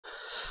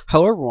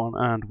Hello everyone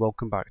and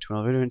welcome back to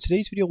another video. In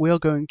today's video we are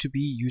going to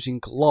be using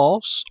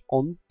glass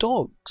on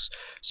dogs.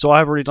 So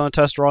I've already done a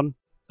test run.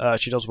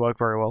 She does work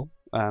very well,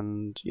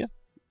 and yeah,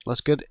 let's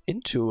get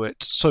into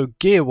it. So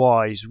gear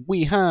wise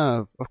we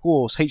have of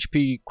course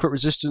HP crit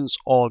resistance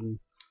on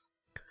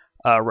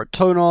Red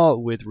Toner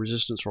with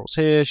resistance rolls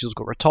here. She's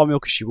got Ratomio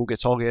because she will get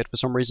targeted for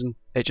some reason.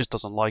 It just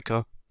doesn't like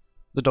her.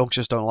 The dogs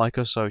just don't like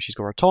her, so she's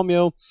got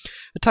Ratomio.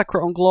 Attack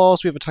crit on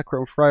Glass, we have attack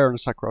crit on Freya and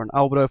attack crit on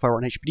Albedo. If I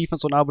run HP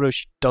defense on Albedo,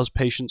 she does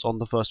patience on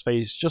the first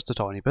phase just a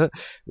tiny bit,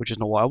 which is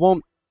not what I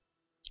want.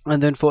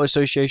 And then for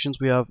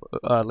associations, we have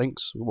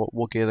links,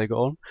 what gear they got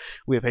on.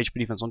 We have HP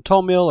defense on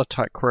Tomil,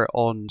 attack crit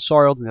on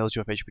Sariel, and the others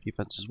do have HP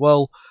defense as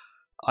well.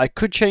 I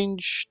could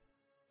change,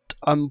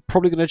 I'm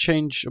probably going to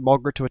change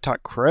Margaret to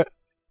attack crit,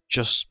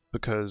 just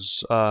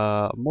because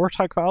more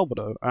attack for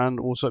Albedo, and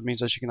also it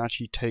means that she can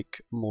actually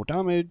take more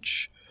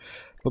damage.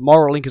 But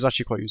Mara Link is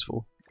actually quite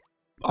useful.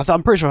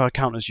 I'm pretty sure her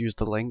counters use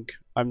the Link.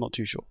 I'm not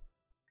too sure.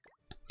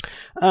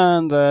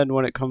 And then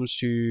when it comes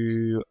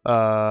to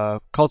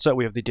card set,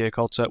 we have the Deer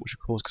card set, which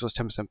of course gives us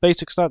 10%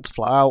 basic stats,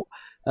 flat out.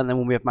 And then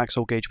when we have Max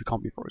Soul Gauge, we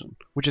can't be frozen,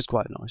 which is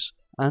quite nice.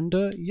 And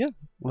yeah,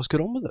 let's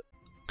get on with it.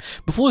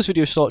 Before this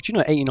video starts, you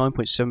know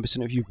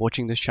 89.7% of you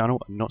watching this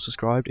channel are not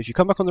subscribed. If you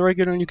come back on the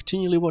regular and you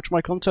continually watch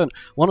my content,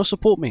 why not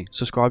support me?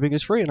 Subscribing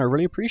is free and I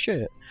really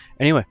appreciate it.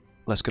 Anyway,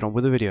 let's get on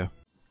with the video.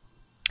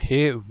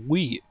 Here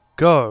we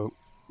go.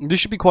 This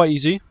should be quite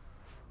easy.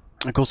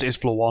 Of course it is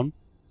floor 1.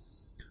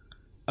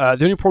 The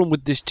only problem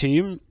with this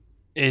team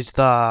is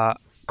that,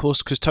 of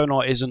course, because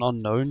Tonar is an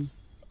unknown,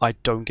 I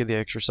don't get the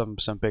extra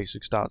 7%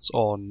 basic stats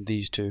on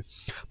these two.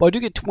 But I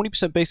do get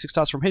 20% basic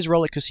stats from his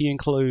relic because he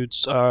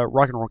includes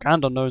Ragnarok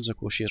and unknowns. Of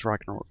course, she has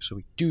Ragnarok, so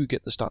we do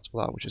get the stats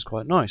for that, which is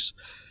quite nice.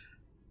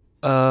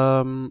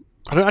 I don't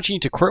actually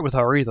need to crit with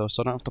her either,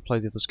 so I don't have to play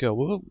the other skill.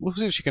 We'll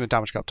see if she can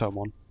damage cap turn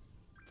 1.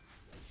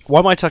 Why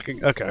am I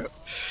attacking? Okay.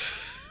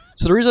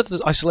 So the reason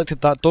I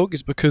selected that dog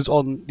is because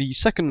on the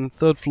second and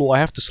third floor I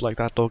have to select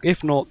that dog.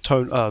 If not,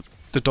 the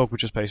dog would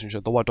just patience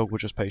it. The white dog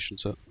would just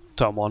patience it.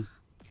 Turn 1.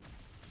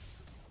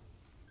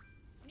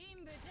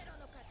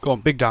 Go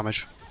on, big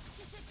damage.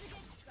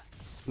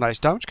 Nice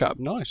damage cap,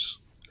 nice.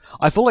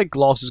 I feel like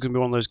Glass is going to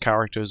be one of those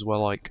characters where,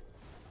 like,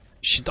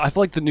 I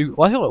feel like I feel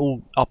like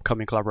all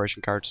upcoming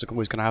collaboration characters are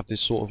always going to have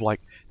this sort of,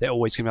 like, they're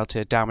always going to be able to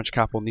hit damage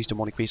cap on these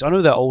demonic beasts. I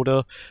know they're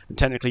older, and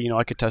technically, you know,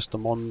 I could test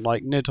them on,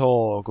 like,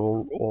 Nidhogg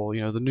or you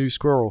know, the new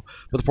Squirrel.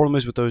 But the problem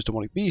is with those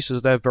demonic beasts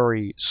is they're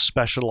very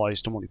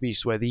specialized demonic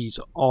beasts, where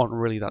these aren't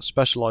really that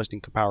specialized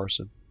in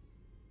comparison.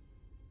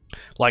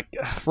 Like,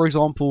 for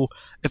example,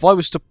 if I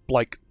was to,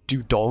 like,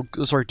 do the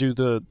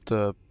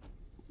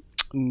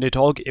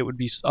Nidhogg, it would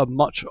be a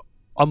much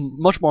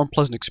more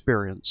unpleasant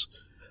experience.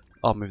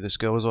 I'll move this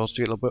girl as well to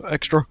get a little bit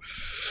extra.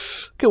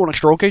 Get one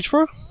extra roll gauge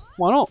for her.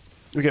 Why not?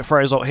 We get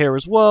Freya's out here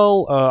as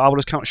well.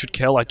 Albedo's counter should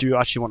kill. I do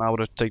actually want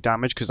Albedo to take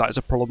damage because that is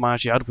a problem I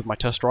actually had with my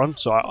test run.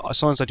 So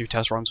sometimes I do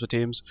test runs for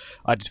teams.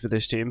 I did for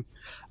this team.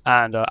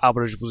 And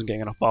Albedo just wasn't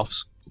getting enough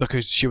buffs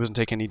because she wasn't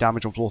taking any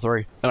damage on floor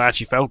 3. And I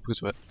actually failed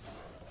because of it.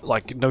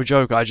 Like, no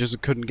joke, I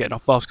just couldn't get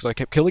enough buffs because I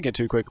kept killing it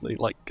too quickly.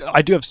 Like,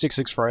 I do have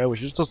 6/6 Freya,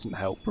 which just doesn't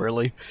help,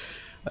 really.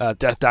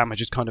 Death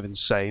damage is kind of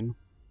insane.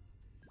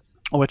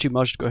 Oh, actually,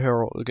 Merge to get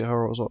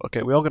her as well.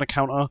 Okay, we are going to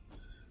counter.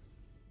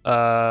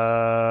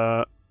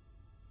 I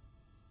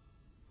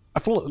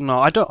feel no,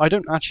 I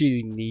don't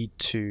actually need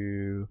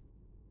to.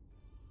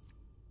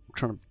 I'm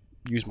trying to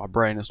use my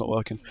brain. It's not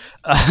working.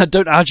 I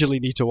don't actually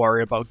need to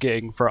worry about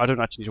getting Freya. I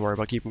don't actually need to worry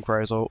about keeping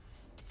Freya's ult.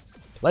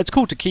 It's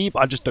cool to keep.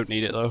 I just don't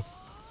need it though.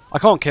 I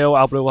can't kill.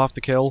 Albedo will have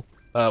to kill,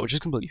 which is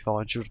completely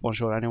fine. She was one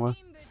shot anyway.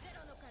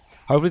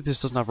 Hopefully,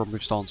 this doesn't have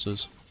remove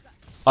stances.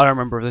 I don't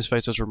remember if this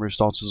phase has remove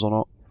stances or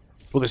not.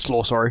 Well, this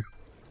floor, sorry.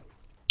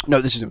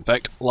 No, this is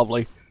infect.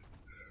 Lovely.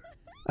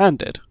 And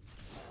dead.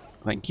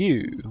 Thank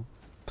you.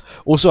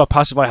 Also, a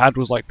passive I had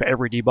was like for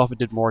every debuff it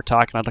did more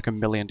attack, and I had like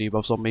 1,000,000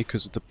 debuffs on me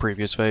because of the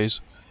previous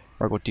phase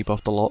where I got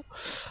debuffed a lot.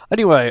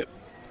 Anyway,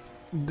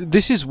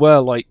 this is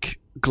where like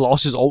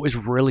Glass's ult is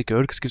really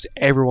good because it gives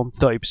everyone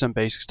 30%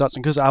 basic stats,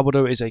 and because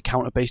Albedo is a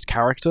counter-based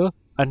character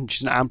and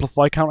she's an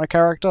amplified counter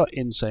character,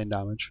 insane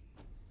damage.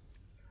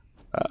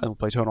 And we'll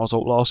play Tonar's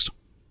ult last.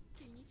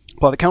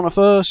 Play the counter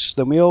first,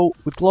 then we ult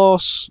with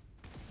Glass.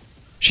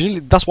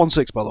 That's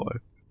 1/6 by the way.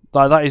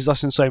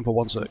 That's insane for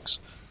 1/6.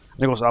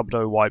 And of course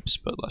Albedo wipes,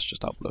 but that's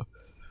just Albedo.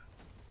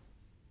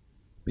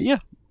 But yeah,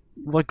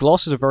 like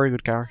Glass is a very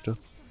good character.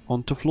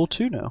 On to floor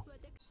 2 now.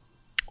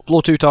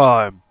 Floor 2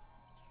 time.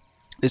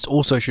 This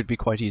also should be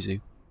quite easy.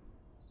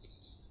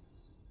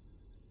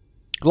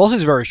 Glass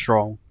is very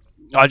strong.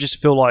 I just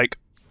feel like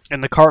in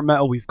the current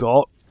meta we've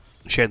got,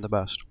 she ain't the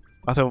best.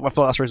 I feel like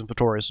that's the reason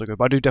Vittoria is so good,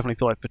 but I do definitely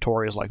feel like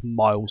Vittoria is like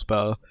miles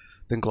better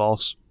than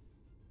Glass.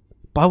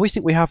 But I always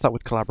think we have that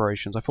with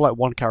collaborations. I feel like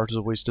one character is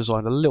always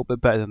designed a little bit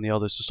better than the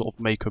others to sort of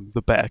make them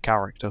the better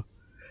character.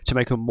 To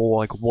make them more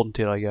like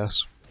wanted, I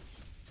guess.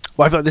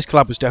 But I feel like this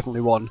collab was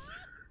definitely one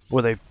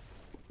where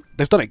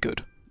they've done it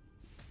good.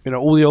 You know,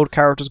 all the old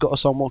characters got a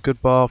somewhat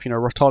good buff. You know,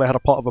 Ratalia had a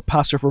part of a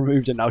passive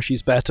removed and now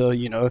she's better,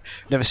 you know.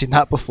 Never seen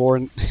that before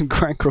in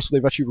Grand Cross where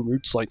they've actually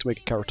removed Sight to make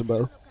a character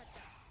better.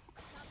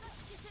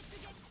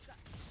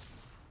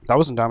 That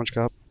wasn't damage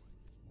cap.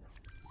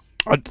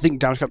 I think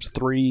damage cap's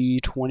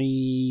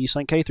 320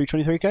 something K,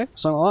 323k,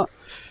 something like that.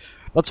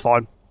 That's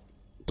fine.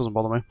 Doesn't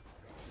bother me.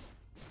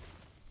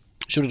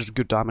 Should have done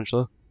good damage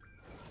though.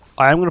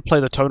 I am going to play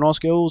the Tonar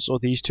skills, or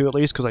these two at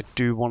least, because I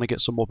do want to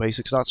get some more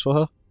basic stats for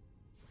her.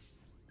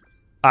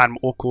 And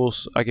of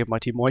course, I give my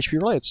team more HP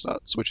related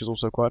stats, which is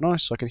also quite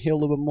nice. So I can heal a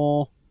little bit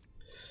more.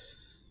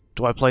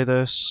 Do I play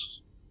this?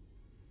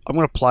 I'm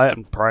going to play it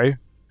and pray,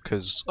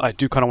 because I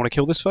do kind of want to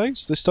kill this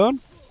phase this turn.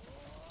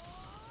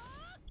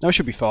 No, it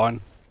should be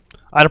fine.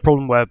 I had a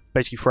problem where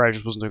basically Freya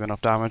just wasn't doing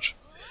enough damage.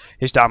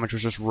 His damage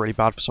was just really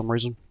bad for some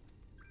reason.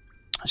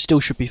 Still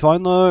should be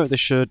fine though. This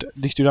should at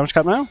least do damage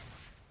cap now.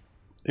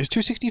 Is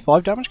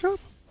 265 damage cap?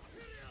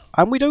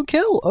 And we don't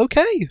kill.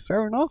 Okay,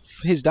 fair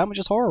enough. His damage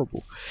is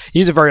horrible.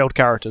 He's a very old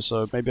character,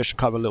 so maybe I should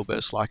cut him a little bit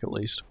of slack at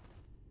least.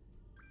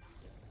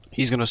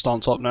 He's going to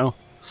stance up now.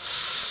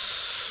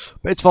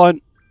 But it's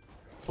fine.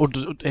 Or,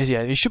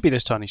 yeah, it should be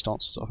this turn he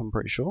stances up, I'm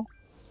pretty sure.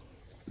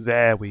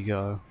 There we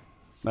go.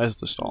 There's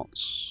the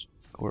stance.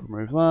 We'll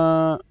remove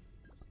that.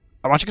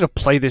 I'm actually going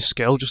to play this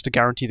skill just to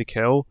guarantee the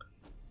kill.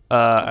 And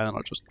I don't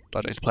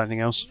need to play anything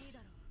else.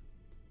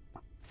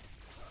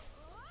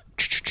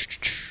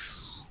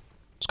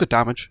 It's good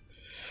damage.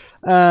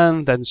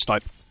 And then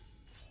snipe.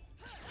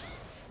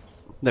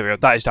 There we go,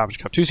 that is damage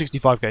cap.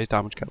 265k is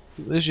damage cap.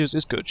 This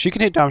is good. She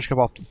can hit damage cap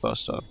after the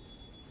first turn.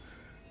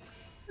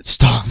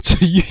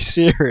 Stance, are you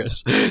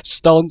serious?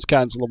 Stance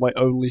cancel on my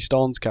only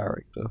stance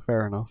character.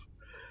 Fair enough.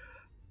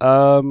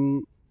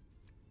 I'm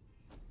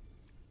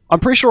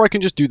pretty sure I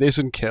can just do this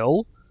and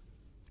kill.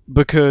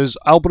 Because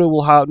Albedo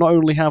will have not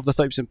only have the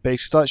 30%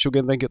 basic stats, she'll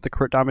then get the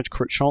crit damage,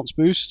 crit chance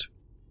boost.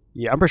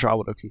 Yeah, I'm pretty sure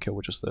Albedo can kill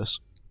with just this.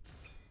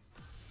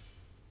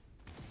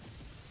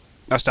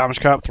 That's damage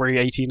cap,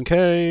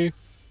 318k.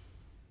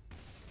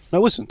 No,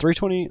 it wasn't.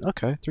 320.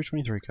 Okay,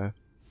 323k.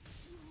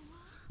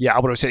 Yeah,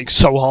 Albedo's hitting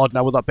so hard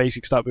now with that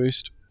basic stat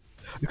boost.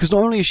 Because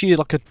not only is she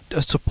like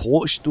a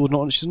support, she's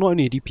not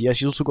only a DPS,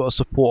 she's also got a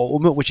support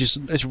ultimate, which is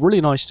it's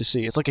really nice to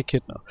see. It's like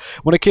Echidna.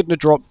 When Echidna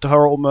dropped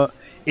her ultimate,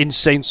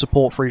 insane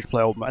support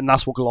free-to-play ultimate, and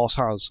that's what Glass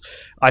has.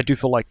 I do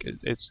feel like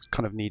it's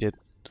kind of needed.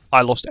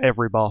 I lost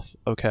every buff.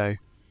 Okay.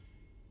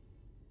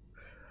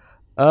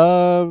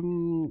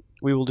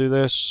 We will do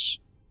this.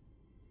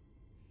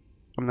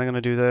 I'm then going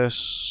to do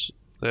this,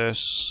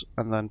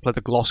 and then play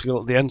the Gloss skill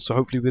at the end, so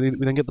hopefully we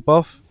then get the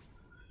buff.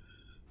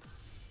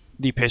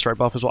 The pace rate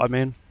buff is what I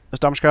mean. It's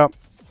damage cap.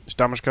 It's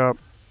damage cap.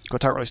 Got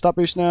attack rate stat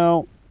boost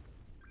now.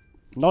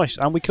 Nice,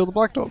 and we kill the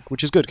Black Dog,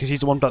 which is good, because he's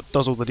the one that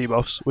does all the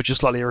debuffs, which is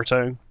slightly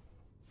irritating.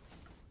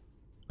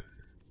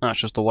 That's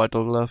just the White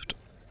Dog left.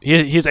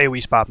 He's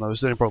AoE spam though,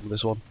 so there's no problem with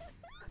this one.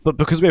 But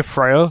because we have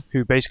Freya,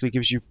 who basically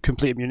gives you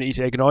complete immunity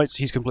to Ignites,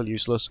 he's completely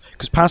useless.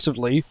 Because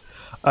passively,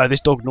 this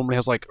dog normally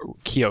has like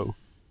Kyo.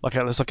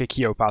 It's like a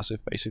Kyo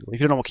passive, basically.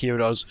 If you don't know what Kyo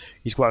does,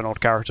 he's quite an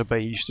odd character,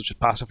 but he used to just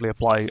passively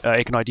apply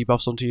Ignite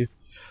debuffs onto you.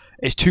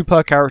 It's 2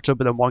 per character,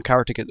 but then one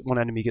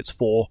enemy gets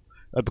 4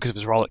 because of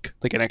his relic.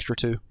 They get an extra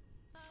 2.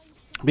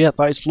 But yeah,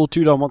 that is floor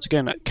 2 done once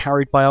again,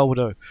 carried by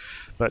Albedo.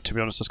 But to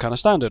be honest, that's kind of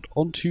standard.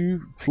 On to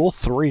floor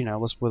 3 now,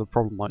 that's where the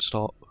problem might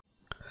start.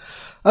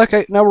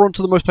 Okay, now we're on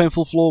to the most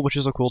painful floor, which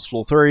is of course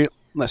floor 3.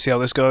 Let's see how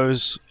this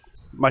goes.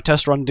 My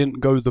test run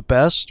didn't go the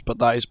best, but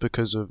that is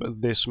because of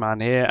this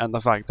man here, and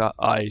the fact that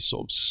I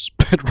sort of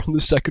speedrun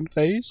the second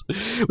phase,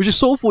 which is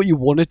sort of what you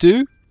want to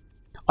do.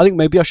 I think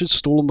maybe I should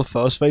stall on the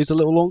first phase a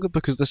little longer,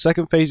 because the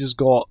second phase has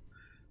got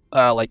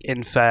like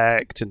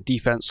infect and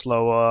defense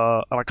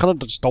slower, and I kind of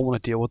just don't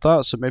want to deal with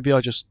that, so maybe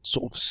I just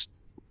sort of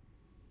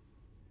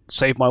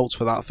save my ults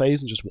for that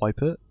phase and just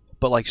wipe it,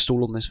 but like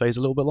stall on this phase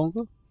a little bit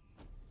longer.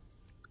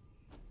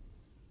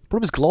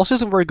 Problem is, Gloss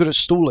isn't very good at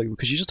stalling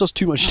because she just does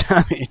too much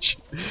damage,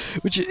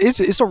 which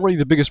it's not really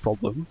the biggest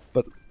problem,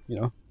 but you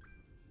know.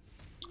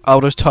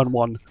 Aldo's turn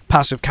 1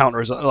 passive counter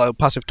is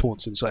passive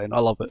taunt's insane. I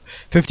love it.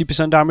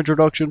 50% damage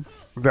reduction,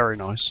 very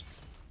nice.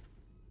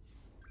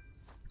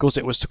 Of course,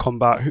 it was to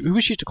combat. Who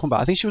was she to combat?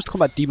 I think she was to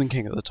combat Demon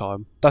King at the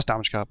time. That's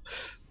damage cap,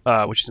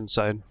 which is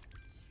insane.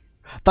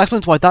 That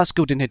explains why that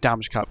skill didn't hit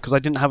damage cap, because I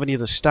didn't have any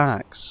of the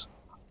stacks.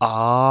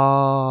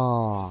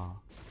 Ah,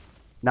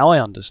 now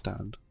I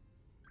understand.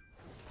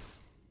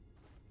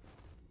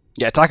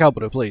 Yeah, attack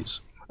Albedo,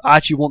 please. I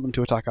actually want them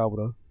to attack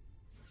Albedo.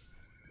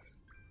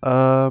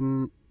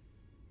 I'm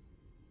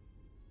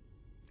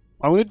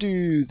gonna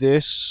do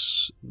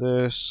this,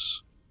 because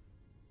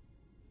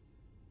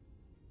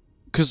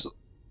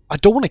I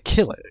don't want to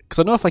kill it. Because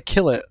I know if I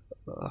kill it,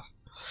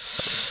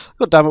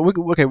 God damn it.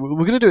 Okay,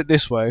 we're gonna do it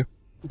this way,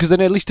 because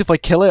then at least if I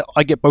kill it,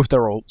 I get both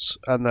their ults,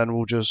 and then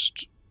we'll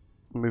just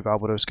move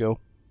Albedo's skill.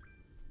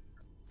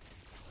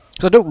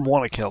 Because I don't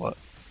want to kill it.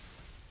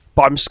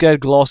 But I'm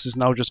scared Gloss is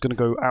now just going to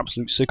go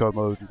absolute sicko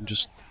mode and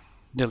just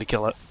nearly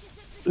kill it.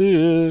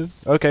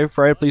 Okay,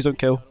 Freya, please don't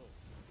kill.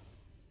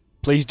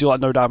 Please do like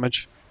no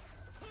damage.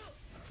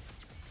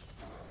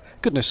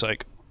 Goodness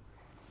sake.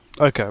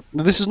 Okay,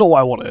 now, this is not what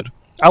I wanted.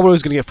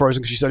 Albedo's gonna get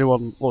frozen because she's the only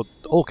one. Well,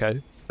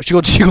 okay. She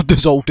got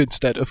dissolved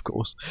instead, of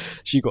course.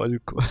 She got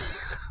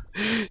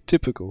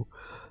typical.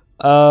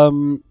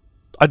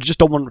 I just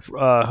don't want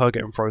her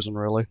getting frozen,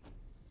 really.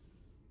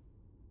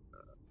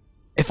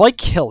 If I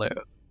kill it,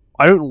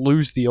 I don't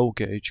lose the ult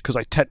gauge because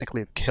I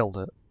technically have killed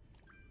it.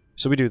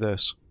 So we do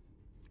this.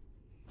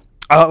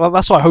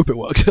 That's why I hope it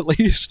works, at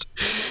least.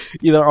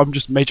 Either I'm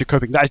just major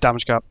coping. That is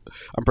damage cap,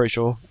 I'm pretty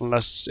sure.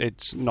 Unless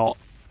it's not.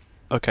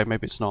 Okay,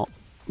 maybe it's not.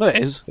 No,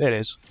 it is. It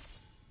is.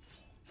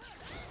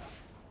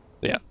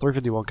 Yeah,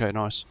 351k,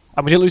 nice.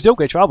 And we didn't lose the ult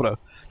gauge for Albedo.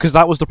 Because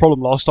that was the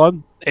problem last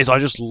time, is I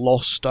just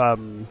lost,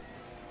 lost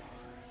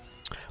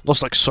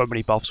like so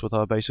many buffs with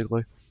her,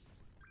 basically.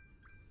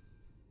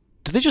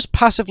 Did they just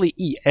passively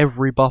eat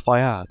every buff I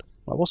had?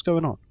 Like, what's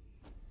going on?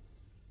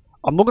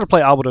 I'm not going to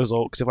play Albedo's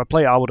ult, because if I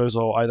play Albedo's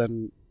ult, I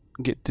then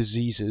get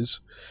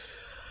diseases.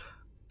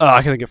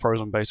 I can get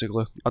frozen,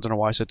 basically. I don't know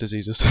why I said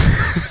diseases.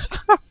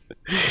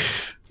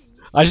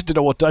 I just didn't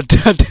know what I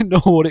didn't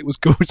know what it was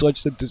called, so I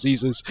just said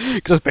diseases,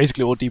 because that's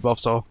basically what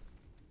debuffs are.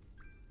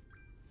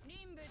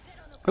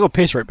 I got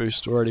pierce rate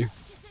boost already.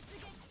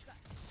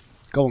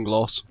 Go on,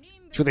 Gloss.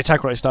 She's got the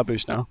attack rate stat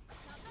boost now.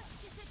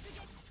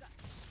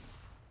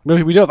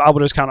 Maybe we do have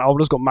Albedo's counter.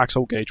 Albedo's got max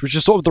ult gauge, which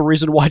is sort of the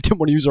reason why I didn't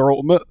want to use her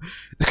ultimate.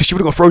 It's because she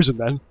would have got frozen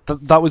then.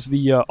 That was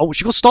the. Oh,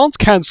 she got stance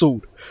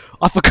cancelled.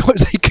 I forgot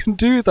they can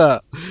do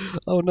that.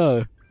 Oh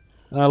no.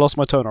 And I lost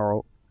my toner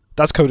ult.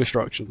 That's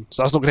co-destruction,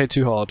 so that's not gonna hit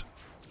too hard.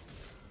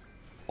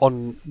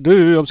 I'm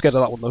scared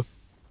of that one though.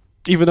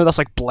 Even though that's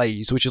like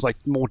Blaze, which is like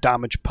more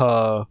damage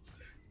per.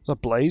 Is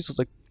that Blaze? It's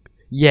like,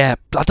 yeah,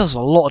 that does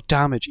a lot of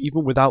damage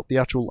even without the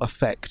actual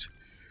effect.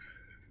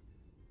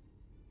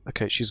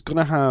 Okay, she's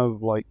gonna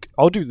have like,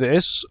 I'll do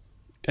this,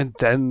 and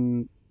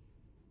then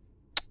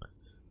I'm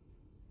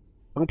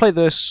gonna play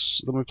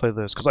this. Then we play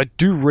this because I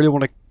do really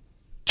want to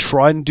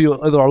try and do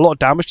either a lot of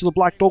damage to the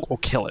Black Dog or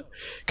kill it,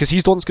 because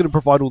he's the one that's gonna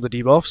provide all the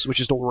debuffs, which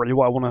is not really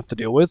what I want to have to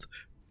deal with.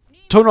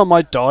 Toner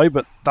might die,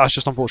 but that's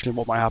just unfortunately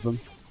what might happen.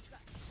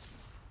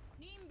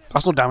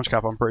 That's not damage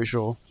cap, I'm pretty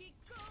sure.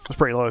 That's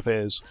pretty low if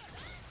it is.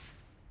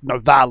 No,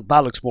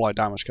 that looks more like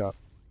damage cap.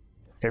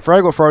 Okay,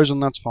 Freya got frozen,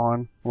 that's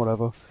fine.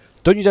 Whatever.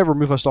 Don't you dare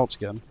remove her stance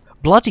again.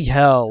 Bloody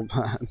hell,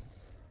 man.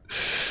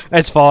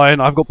 It's fine,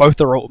 I've got both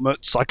their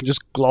ultimates, I can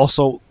just gloss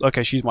ult.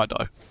 Okay, she might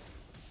die.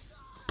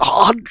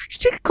 Oh,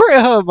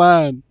 crit her,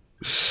 man!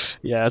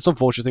 Yeah, it's an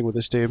unfortunate thing with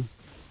this team.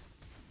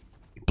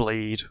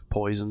 Bleed,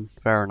 poison,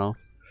 fair enough.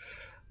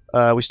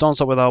 We stance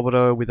up with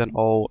Albedo, we then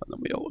ult, and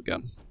then we ult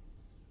again.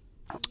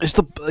 It's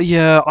the...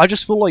 yeah, I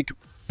just feel like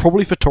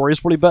probably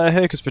Vittoria's probably better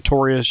here, because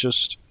Vittoria's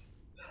just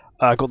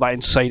got that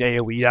insane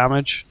AoE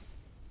damage.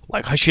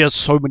 Like, she has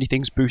so many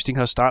things boosting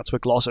her stats, where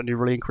Gloss only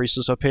really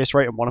increases her pierce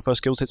rate, and one of her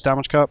skills hits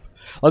damage cap.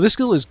 Like, this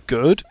skill is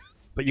good,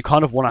 but you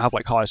kind of want to have,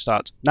 like, higher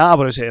stats. Now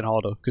Albedo's hitting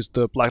harder, because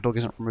the Black Dog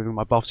isn't removing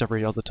my buffs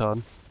every other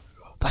turn.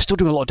 That's still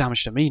doing a lot of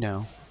damage to me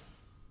now.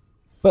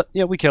 But,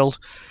 yeah, we killed.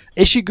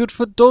 Is she good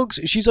for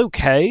dogs? She's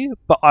okay,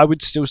 but I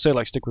would still say,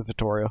 like, stick with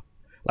Vittoria.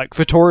 Like,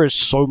 Vittoria is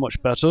so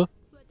much better,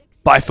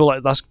 but I feel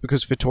like that's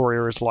because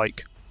Vittoria is,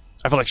 like...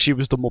 I feel like she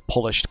was the more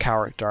polished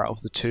character out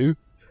of the two,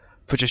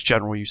 for just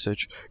general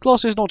usage.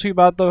 Gloss is not too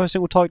bad, though. Her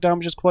single target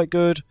damage is quite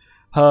good.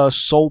 Her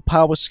soul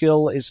power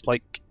skill is,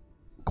 like,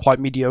 quite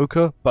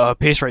mediocre, but her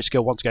pierce rate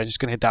skill, once again, is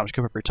going to hit damage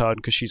cap every turn,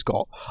 because she's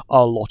got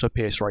a lot of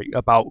pierce rate,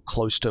 about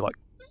close to, like,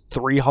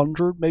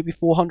 300, maybe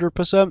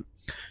 400%.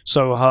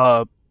 So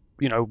her,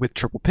 you know, with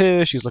triple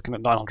pierce, she's looking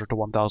at 900 to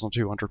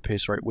 1200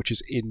 pierce rate, which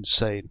is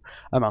insane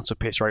amounts of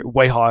pierce rate,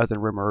 way higher than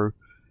Rimuru,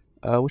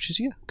 which is,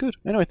 yeah, good.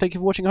 Anyway, thank you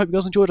for watching, I hope you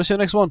guys enjoyed, I'll see you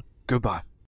next one, goodbye.